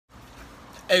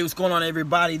Hey, what's going on,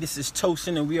 everybody? This is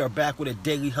Tosin, and we are back with a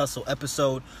Daily Hustle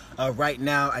episode. Right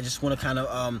now, I just want to kind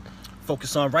of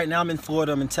focus on, right now I'm in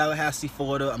Florida. I'm in Tallahassee,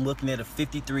 Florida. I'm looking at a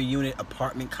 53-unit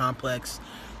apartment complex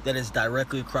that is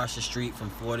directly across the street from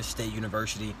Florida State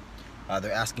University.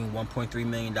 They're asking $1.3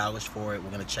 million for it. We're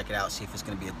going to check it out, see if it's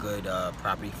going to be a good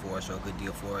property for us or a good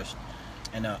deal for us.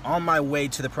 And on my way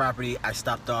to the property, I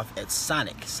stopped off at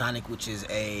Sonic. Sonic, which is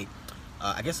I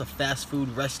guess a fast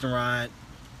food restaurant,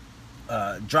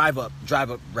 drive-up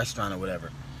restaurant or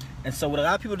whatever. And so what a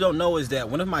lot of people don't know is that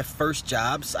one of my first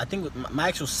jobs, I think my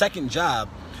actual second job,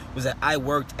 was that I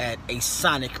worked at a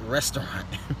Sonic restaurant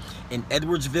in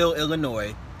Edwardsville,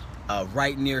 Illinois,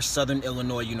 right near Southern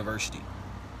Illinois University.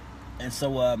 And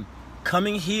so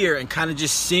coming here and kind of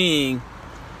just seeing,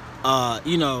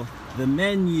 the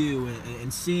menu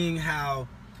and seeing how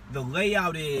the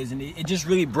layout is, and it just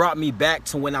really brought me back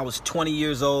to when I was 20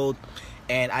 years old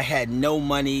and I had no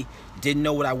money, didn't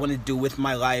know what I wanted to do with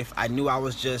my life. I knew I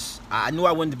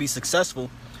wanted to be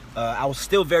successful. I was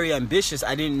still very ambitious.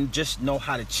 I didn't just know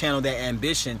how to channel that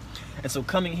ambition. And so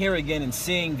coming here again and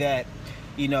seeing that,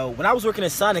 when I was working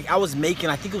at Sonic, I was making,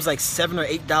 I think it was like $7 or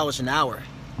 $8 an hour.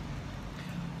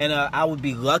 And I would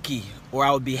be lucky, or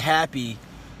I would be happy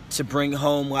to bring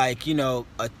home like, a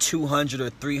 $200 or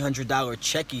 $300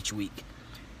 check each week.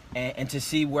 And to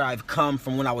see where I've come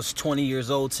from when I was 20 years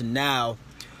old to now,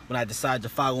 when I decided to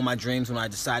follow my dreams, when I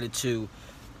decided to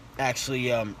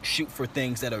actually shoot for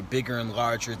things that are bigger and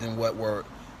larger than what we're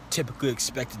typically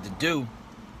expected to do.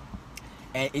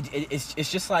 And it's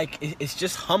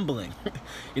just humbling.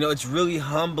 It's really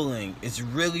humbling. It's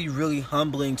really, really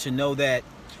humbling to know that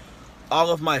all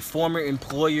of my former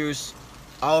employers,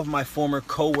 all of my former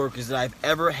co-workers that I've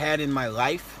ever had in my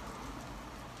life,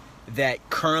 that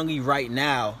currently right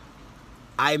now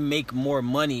I make more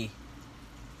money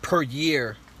per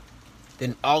year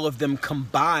than all of them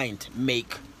combined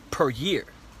make per year.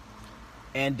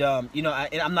 And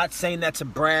I'm not saying that to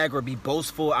brag or be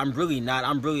boastful. I'm really not.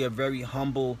 I'm really a very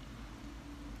humble,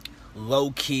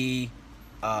 low-key,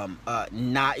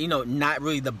 not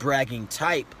really the bragging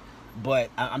type. But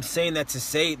I'm saying that to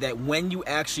say that when you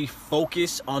actually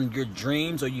focus on your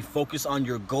dreams, or you focus on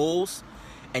your goals,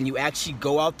 and you actually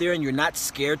go out there and you're not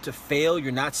scared to fail,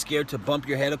 you're not scared to bump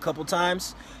your head a couple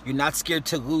times, you're not scared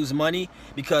to lose money,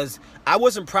 because I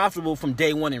wasn't profitable from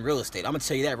day one in real estate. I'm gonna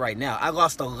tell you that right now. I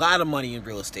lost a lot of money in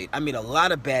real estate. I made a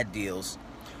lot of bad deals,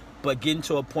 but getting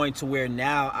to a point to where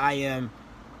now I am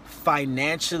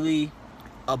financially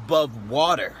above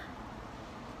water.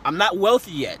 I'm not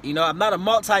wealthy yet, I'm not a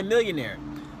multi-millionaire,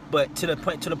 but to the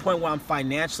point where I'm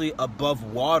financially above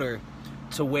water,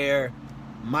 to where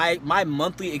my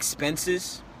monthly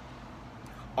expenses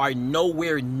are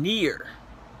nowhere near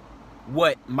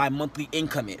what my monthly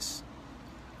income is.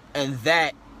 And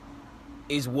that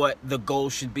is what the goal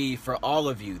should be for all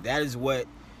of you. That is what,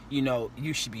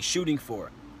 you should be shooting for.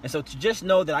 And so to just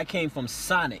know that I came from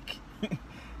Sonic,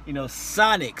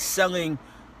 Sonic selling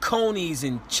conies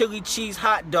and chili cheese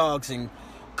hot dogs and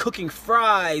cooking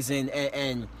fries and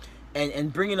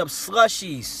bringing up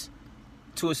slushies,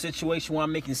 to a situation where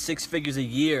I'm making six figures a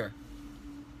year.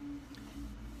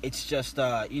 It's just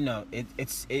that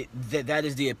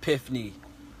is the epiphany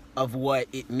of what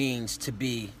it means to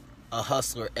be a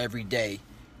hustler every day.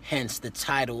 Hence the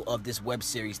title of this web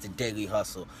series, The Daily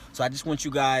Hustle. So I just want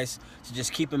you guys to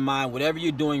just keep in mind, whatever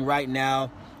you're doing right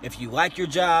now, if you like your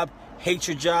job, hate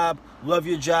your job, love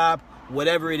your job,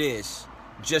 whatever it is,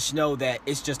 just know that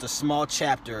it's just a small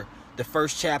chapter, the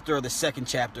first chapter or the second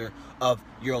chapter of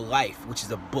your life, which is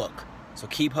a book. So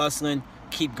keep hustling,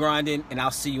 keep grinding, and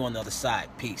I'll see you on the other side.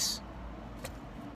 Peace.